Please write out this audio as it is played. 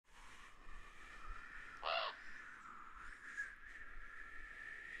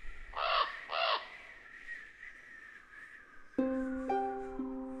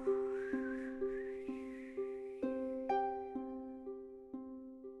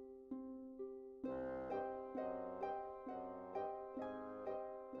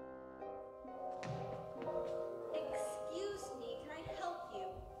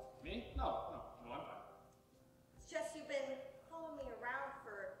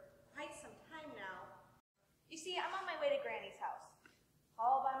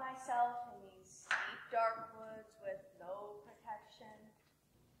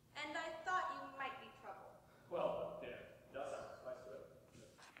and I thought you might be trouble. Well, dinner does have a spice to it.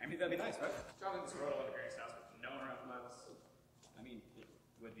 I mean, that'd be nice, right? Traveling this road over to Greg's house with no one around for miles. I mean, it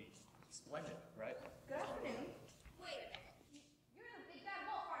would be splendid, right? Good afternoon. Wait a minute. You're the big bad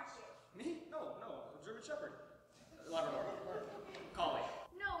wolf, aren't you? Me? No, German Shepherd. Labrador. Collie.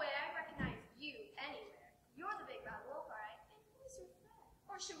 No way, I recognize you anywhere. You're the big bad wolf, all right? And who's your friend?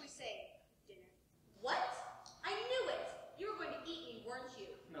 Or should we say, dinner? What? I knew it! You were going to eat me, weren't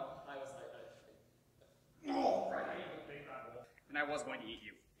you? No, I was Oh, right, I am the big bad wolf. And I was going to eat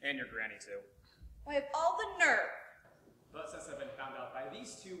you. And your granny, too. I have all the nerve. But since I've been found out by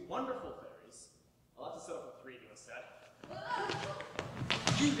these two wonderful fairies, I'll have to set up with 3 of you instead.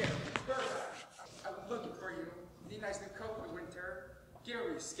 You there, bird! I was looking for you. Need a nice new coat for winter. Get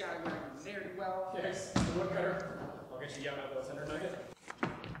over your scallywag and ne'er do well. Here's the woodcutter. I'll get you yelling at those tender nugget.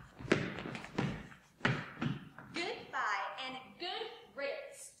 Goodbye and good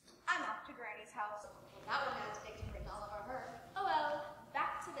riddance. I'm off to Granny's house. Well, that one has Dick written all over her. Oh well,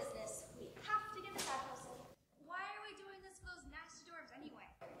 back to business. We have to get the fat house in. Why are we doing this for those nasty dwarves anyway?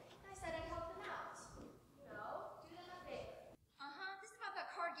 I said I'd help them out. No, do them a favor. This is about that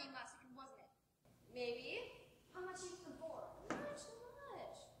card game last week, wasn't it? Maybe. How much you can afford? Not too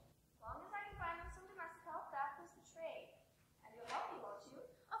much. As long as I can find them some domestic help, that was the trade. And you'll help me, won't you?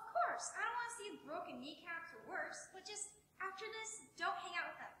 Of course. I don't want to see broken kneecaps or worse, but just after this, don't hang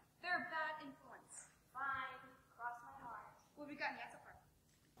out with them. They're a bad influence. Fine. Cross my heart. What have we got yet so far?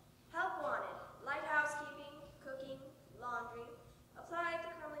 Help wanted. Light housekeeping, cooking, laundry. Apply at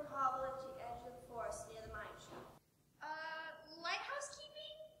the crumbling hovel at the edge of the forest near the mine shaft. Light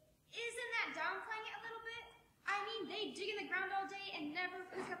housekeeping? Isn't that downplaying it a little bit? I mean, they dig in the ground all day and never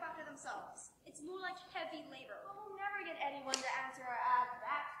pick up after themselves. It's more like heavy labor. But we'll never get anyone to answer our ad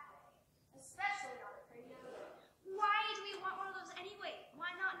that way. Especially not a pretty young lady. Why do we want one of those anyway?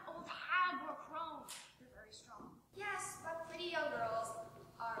 Why not an old hag or a crone? They're very strong. Yes, but pretty young girls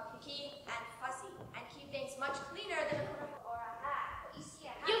are picky and fussy and keep things much cleaner than a crone or a hat. You see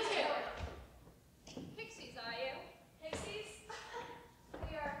a You too! Pixies, are you? Pixies?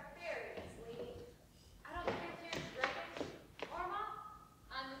 We are fairies, lady. I don't care if you're dragon or moth.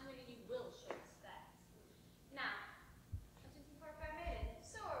 I'm afraid you will show respect. Now, since we've got maiden,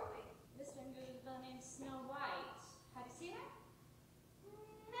 so are we. This one goes with the name Snow White. Have you seen her?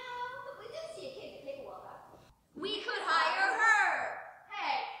 No, but we did see a kid in Pigwater. We could hire her!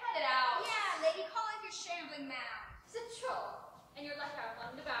 Hey, cut it out. Yeah, lady, call it your shambling mound. It's a troll, and you're lucky I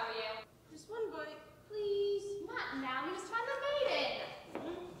won't devour you. Just one bite. Please, not now. You just find the maiden.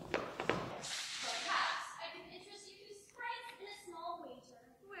 Perhaps I can interest you to sprites in a small wager.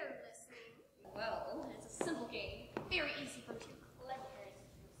 We're listening. Well, it's a simple game. Very easy for two clever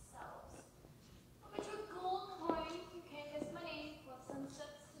yourselves. I'll bet you a gold coin. You can't guess my name. What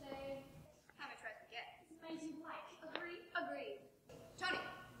sunsets today? Haven't tried to get. As many as you like. Agree? Agreed. Tony.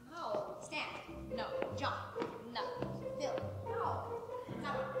 No. Stan. No. John. No. Bill. No.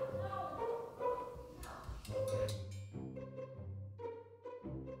 No. No.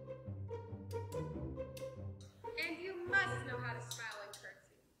 And you must know how to smile and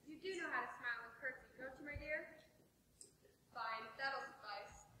curtsy. You do know how to smile and curtsy, don't you, my dear? Fine, that'll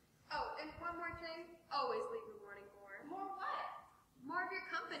suffice. Oh, and one more thing. Always leave the morning more. More what? More of your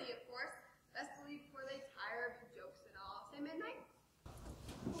company, of course. Best to leave before they tire of your jokes and all. Say midnight?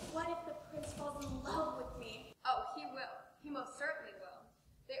 What if the prince falls in love with me? Oh, he will. He most certainly will.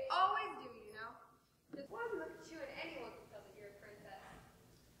 They always do, you know. Just one look at you and anyone can tell that you're a princess.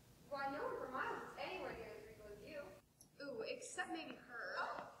 Why, no one for miles is anywhere near as regal as you. Ooh, except maybe her.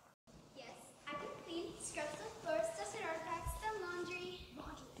 Oh. Yes, I can clean, scrub the floors, dust the artifacts, the laundry.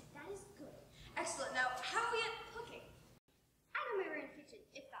 Laundry, that is good. Excellent. Now, how are we at cooking? I know my own kitchen,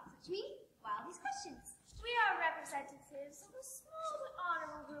 if that's what you mean. Why all these questions? We are representatives of a small but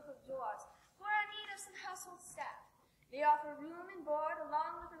honorable group of dwarves who are in need of some household staff. They offer room and board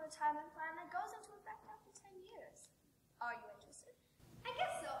along with a retirement plan that goes into effect after 10 years. Are you interested? I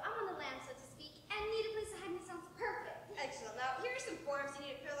guess so. I'm on the lam, so to speak, and need a place to hide me sounds perfect. Excellent. Now, here are some forms you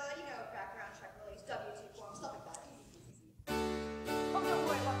need to fill out. You know, background check release, W-2 forms, stuff like that. Oh, don't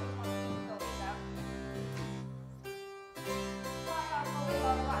worry about the forms. Fill these out.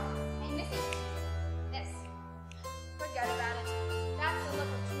 Hey, Missy. This. Forget about it. That's the look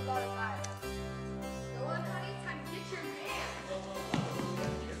of true love and fire. Go on, honey. Time to get your man.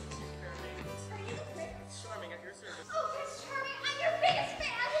 Are you the prince? Charming at your service. Oh, Prince Charming, I'm your biggest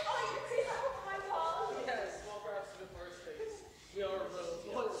fan! Oh, you're the creep. I hope I'm tall. Yeah,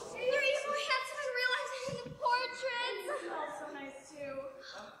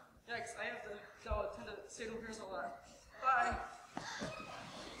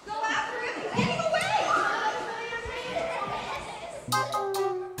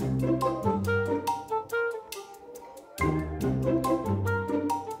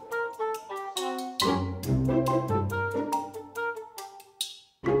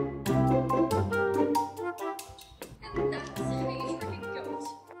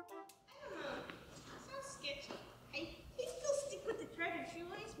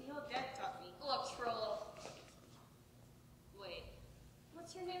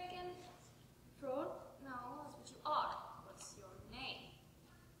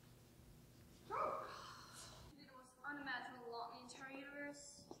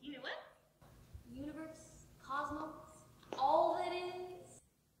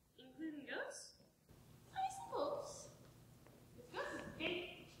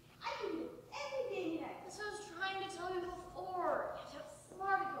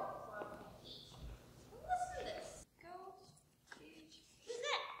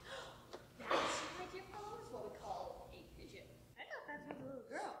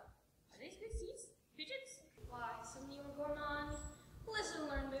 Yes, good seats. Fidgets. Why, something you were going on?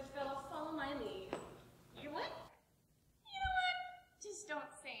 Listen, learn, big fellow, follow my lead. You what? You know what? Just don't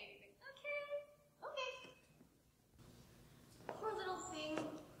say anything, okay? Okay. Poor little thing.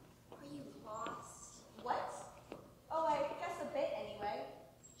 Are you lost? What? Oh, I guess a bit anyway.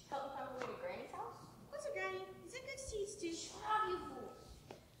 Should help me find my way to Granny's house? What's a granny? Is it good seats too? Shut up, you fools.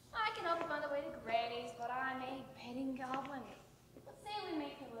 I can help you find the way to Granny's, but I'm a betting goblin. Let's say we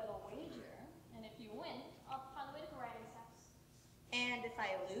make a little wager, and if you win, I'll find the way to Granny's house. And if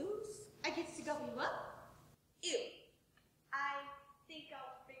I lose, I get to gobble you up? Ew. I think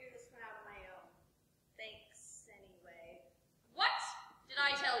I'll figure this one out on my own. Thanks, anyway. What did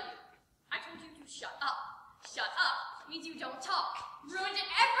I tell you? I told you to shut up. Shut up means you don't talk. Ruined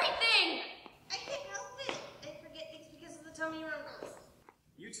everything! I can't help it. I forget things because of the tummy rumbles.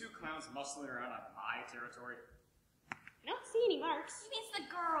 You two clowns muscling around on my territory. I don't see any marks. He means the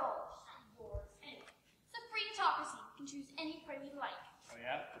girl. Yours. Anyway, it's a free talkeracy. You can choose any prey you like. Oh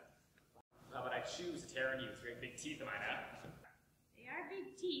yeah? How about I choose Tara and you, with great big teeth of mine, huh? They are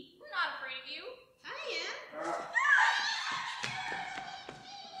big teeth. We're not afraid of you. I am.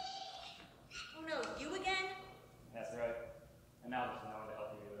 Oh no, you again? That's right. And now there's no one to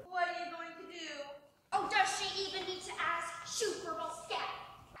help you either. What are you going to do? Oh, does she even need to ask? Shoot, purple scat.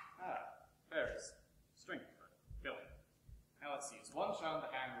 Ah, fairies. String for Billy. Now let's see, it's one shot in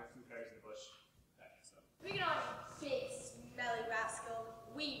the hand with two fairies in the bush. That is so. Bring it on, big smelly rascal.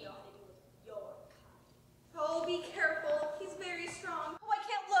 We know how to deal with your kind. Oh, be careful. He's very strong. Oh, I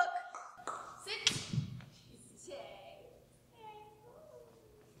can't look. Sit. Stay.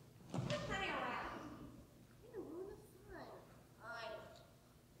 Just running around. You're gonna ruin the fun. I know.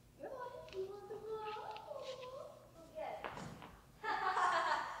 You're the one who wants the ball. Oh, yes.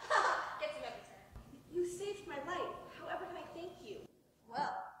 Gets him every time. You saved my life. However can I thank you?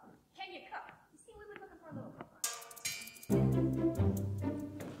 Well, Can you come? You see, we were looking for a little fun.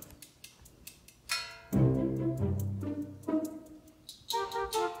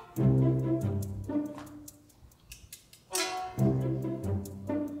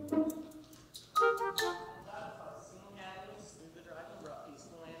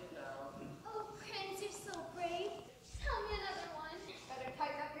 Oh, Prince, you're so brave. Tell me another one. Better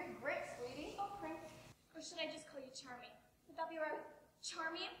tighten up your grip, sweetie. Oh, Prince. Or should I just call you Charming? Would that be right?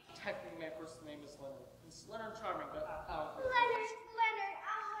 Charming? Technically, my first name is Leonard. It's Leonard Charming, but I don't Leonard,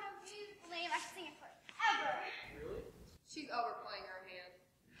 oh, what a beautiful name. I could sing it forever. Really? She's overplaying her hand.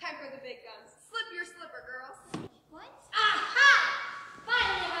 Time for the big guns. Slip your slipper, girls. What? Aha!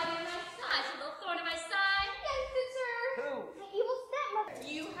 Finally, I have you on my side, you little thorn in my side. Yes, it's her. Who? My evil stepmother.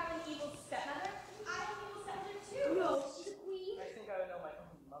 you have an evil stepmother? I have an evil stepmother too. No. She's a queen. I think I know my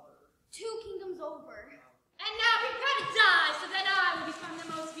own mother. 2 kingdoms over. And now prepare to die, so that I will become the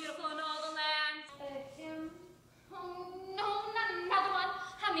most beautiful in all the land. Oh no, not another one.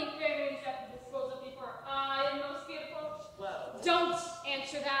 How many fairies have to dispose of before I am most beautiful? Well, Don't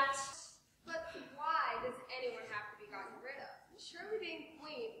answer that. But why does anyone have to be gotten rid of? Surely being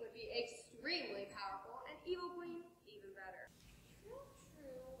queen would be extremely powerful, and evil queen even better.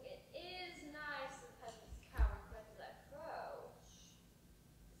 True. It is nice of peasants cowering to that crow.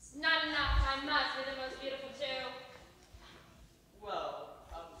 It's not enough. I must be the most beautiful too. well,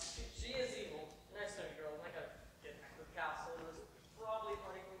 she is evil. Nice to meet you, girl. When I gotta get back to the castle, there's probably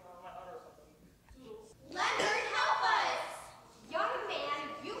running on my honor or something. Toodles. Leonard, help us! Young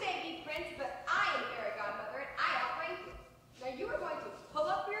man, you may be prince, but I am fairy godmother, and I outrank you. Now you are going to pull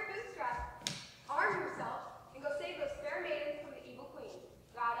up your bootstrap, arm yourself, and go save those fair maidens from the evil queen.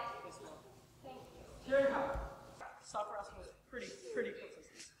 Got it? Thank you. Here you go. Stop for asking those pretty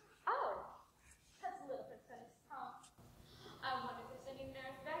princesses. Oh, that's a little princess, huh? I wonder if there's any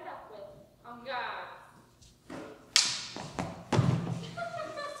nerve to end up with. On guard.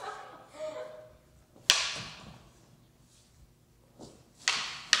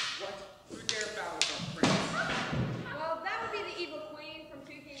 What? Who dare bow with us, prince? Well, that would be the evil queen from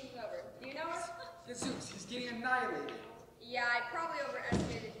 2 kingdoms over. Do you know her? Zeus, he's getting annihilated. Yeah, I probably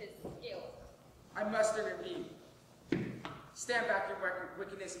overestimated his skills. I must intervene. Stand back, your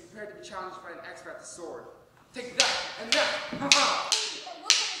wickedness, and prepare to be challenged by an expert at the sword. Take that and that! Ha ha! But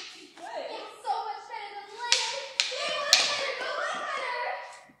look at it, she's good. It's so much better than Leonard. It was better, go on better.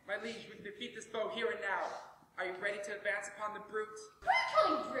 My liege, we can defeat this foe here and now. Are you ready to advance upon the brute? Who are you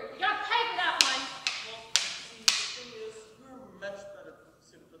calling Drew? You gotta pay for that one. Well, see, the thing is, you're much better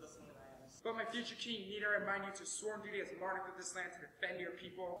suited for this than I am. But my future king, need I remind you to sworn duty as monarch of this land to defend your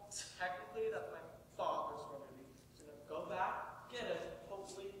people? Technically, that's my father's one duty. So now go back, get him,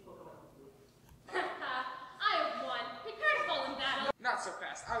 hopefully he'll come out with you. I have won. Prepare to fall in battle. Not so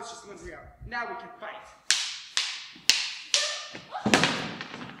fast. I was just limbering out. Now we can fight.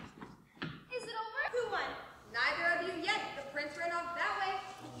 Is it over? Who won? Neither of you yet. The prince ran off that way.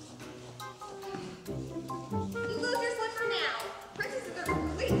 You lose your slipper now. Princesses are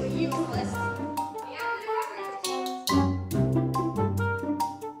completely useless. We have to do everything.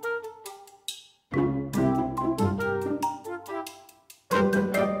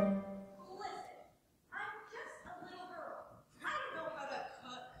 Listen, I'm just a little girl. I don't know how to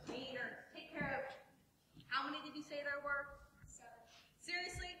cook, clean, or take care of. How many did you say there were? 7.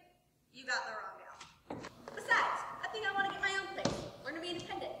 Seriously? You got the wrong gal. Besides, I think I want to get my own place. Learn to be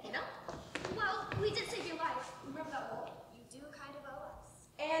independent, you know? Well, we did save your life. Remember that role? You do kind of owe us.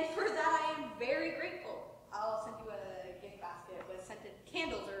 And for that, I am very grateful. I'll send you a gift basket with scented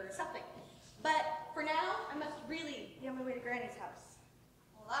candles or something. But for now, I must really get on my way to Granny's house.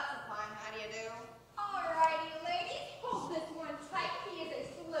 Well, that's a fine. How do you do? Alrighty, ladies. Hold this one tight. He is a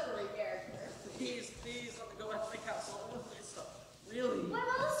slippery character. Please, let me go back to my castle. I want this stuff. Really? What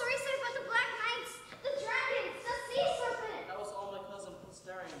about the story said about the Black Knights, the dragons, the sea serpent? That was all my cousin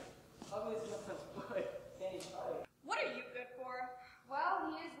staring. Ugly as my friend's boy. Danny tried. What are you good for? Well,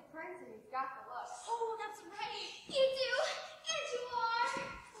 he is the prince and he's got the luck. Oh, that's right. You do, and you are.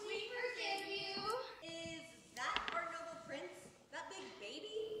 We forgive you. Is that our noble prince? That big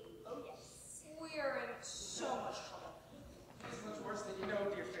baby? Oh, yes. We're in so much trouble. It's much worse than you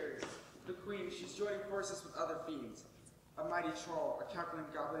know, dear fairies. The queen, she's joining forces with other fiends. A mighty troll, a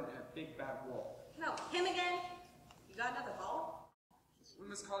calculating goblin, and a big bad wolf. No, him again? You got another ball? We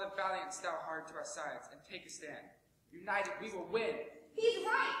must call it valiant, stout heart to our sides, and take a stand. United, we will win. He's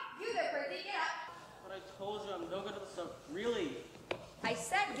right. You there, Prince. Get up. But I told you I'm no good at this stuff. Really? I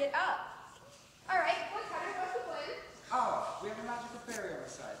said get up. Alright, what kind of what's the plan? Ah, we have a magical fairy on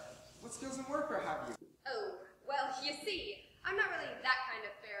our side. What skills and work have you? Oh, well, you see, I'm not really that kind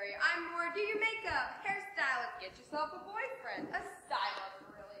of fairy. I'm more do your makeup, hairstylist, get yourself a boyfriend. A stylist,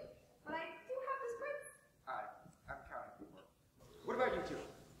 really. But I do have this prince. I'm counting people. What about you two?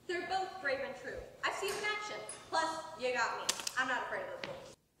 They're both brave and true. I've seen them in action. Plus, you got me. I'm not afraid of those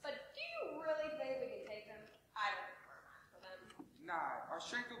bulls. But do you really think we can take them? I don't think we're a match for them. Nah, our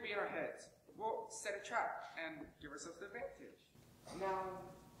strength will be in our heads. We'll set a trap and give ourselves the advantage. Now,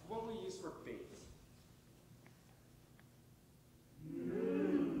 what will we use for bait?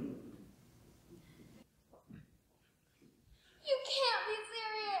 You can't be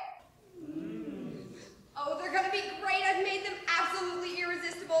serious. Oh, they're gonna be great. I've made them absolutely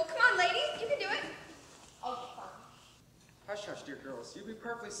irresistible. Come on, ladies, you can do it. Oh, fun. Hush, hush, dear girls. You'll be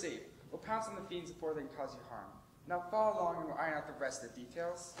perfectly safe. We'll pounce on the fiends before they can cause you harm. Now follow along and we'll iron out the rest of the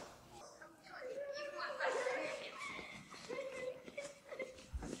details.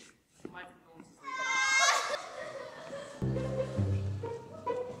 My condolences,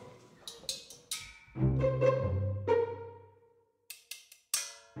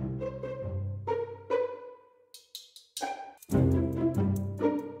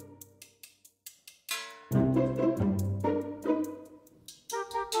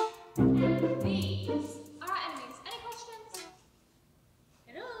 And these are our enemies. Any questions?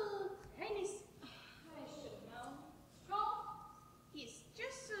 Hello, enemies. I should know. Troll? Yes,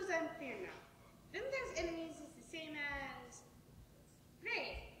 just so I'm clear now. Sometimes enemies is the same as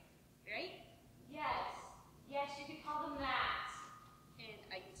prey, right? Yes. Yes, you could call them that. And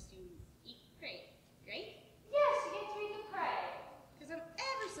I used to eat prey, right? Yes, you get to eat the prey. Because I'm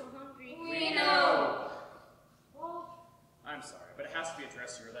ever so hungry. We know. Well, I'm sorry, but it has to be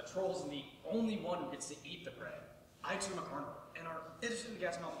addressed here that Troll's the only one who gets to eat the prey. I too am a carnivore, and our addition to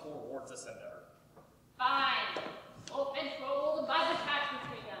Gas Mountain Core rewards this endeavor. fine. Wolf and Troll will divide the catch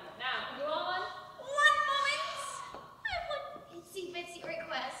between them. Now, can you all on? One moment! I have one itsy-bitsy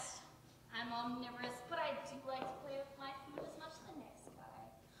request. I'm omnivorous, but I do like to play with my food as much as the next guy.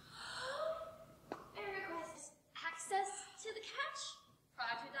 My request is access to the catch,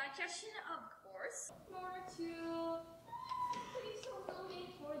 prior to digestion, of course, in order to produce a little bit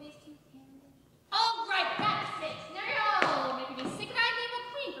for these two candidates. All right, that's it. Scenario, making me sick of that name of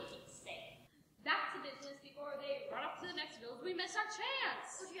queen for Pete's sake. Back to business before they run up to the next village. We miss our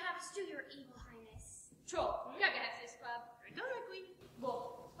chance. What do you have us do, your evil highness? Troll, grab your head, this club. Go, my queen.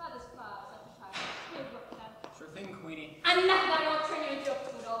 Wolf, grab this club. Let me try it. We'll work with them. Sure thing, Queenie. Enough about it, I'll turn you into a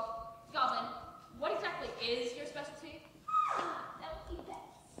poodle. Goblin, what exactly is your specialty? That would be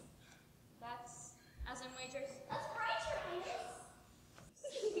best. That's as in wagers? That's right, your highness.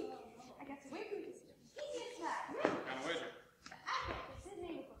 I got to wait for this. He gets that. What kind of wager? His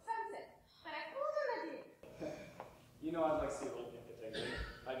name is offensive, but I told him I did. You know I'd like to see a little bit of thing.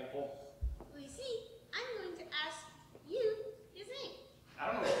 I can pull. Well, you see, I'm going to ask you his name.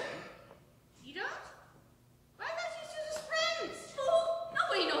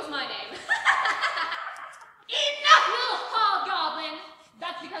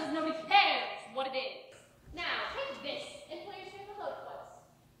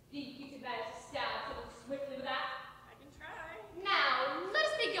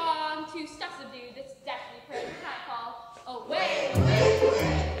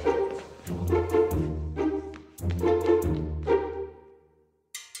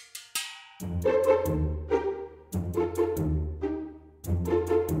 You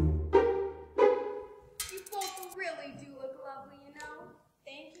both really do look lovely, you know.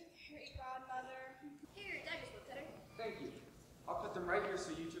 Thank you, fairy godmother. Here, Dad just looked at her. Thank you. I'll put them right here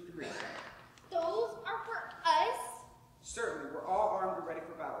so you two can read them. Those are for us? Certainly, we're all armed and ready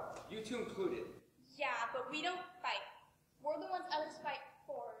for battle. You two included. Yeah, but we don't fight. We're the ones others fight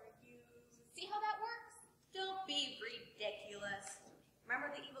for. You see how that works? Don't be ridiculous.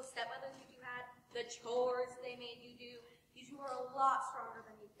 Remember the evil stepmothers you two had? The chores they made you do? You two are a lot stronger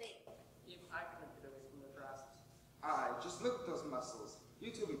than you think. If I couldn't get away from their grasp. Aye, just look at those muscles.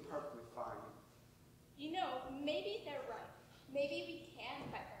 You two will be perfectly fine. You know, maybe they're right. Maybe we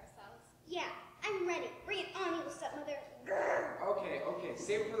can fight for ourselves. Yeah, I'm ready. Bring it on, evil stepmother. Okay,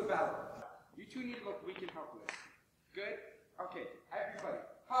 save it for the battle. You two need to look weak and helpless. Good? Okay, everybody,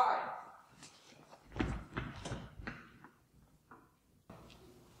 hi!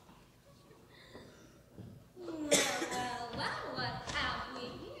 Well, what have we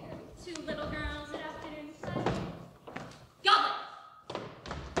here? Two little girls adopted inside. Goblin!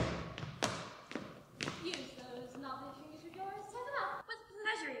 Use those knobbly fingers of yours. Tie them out. With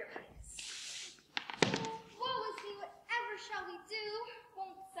pleasure, Your Highness. Woe is me, whatever shall we do?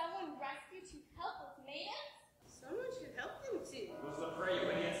 Won't someone rescue two helpless maidens? Someone should help them too. Who's the prey, you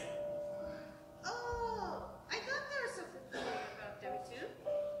idiots? Oh, I thought there was something funny about them too.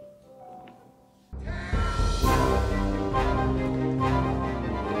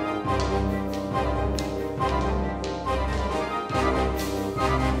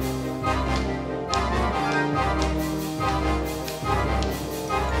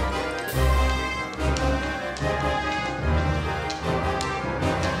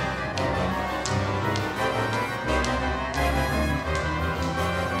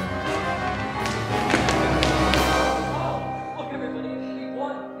 Look, everybody, we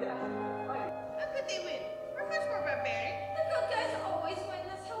won. Yeah. Right. How could they win? We're much more barbaric. The good guys always win.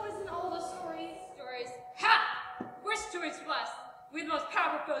 That's how it's in all the stories. Ha! We're stewards plus. We're the most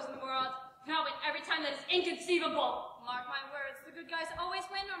powerful foes in the world. And I'll win every time that is inconceivable. Mark my words, the good guys always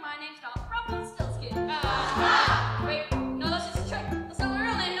win, or my name's not Rumpelstiltskin.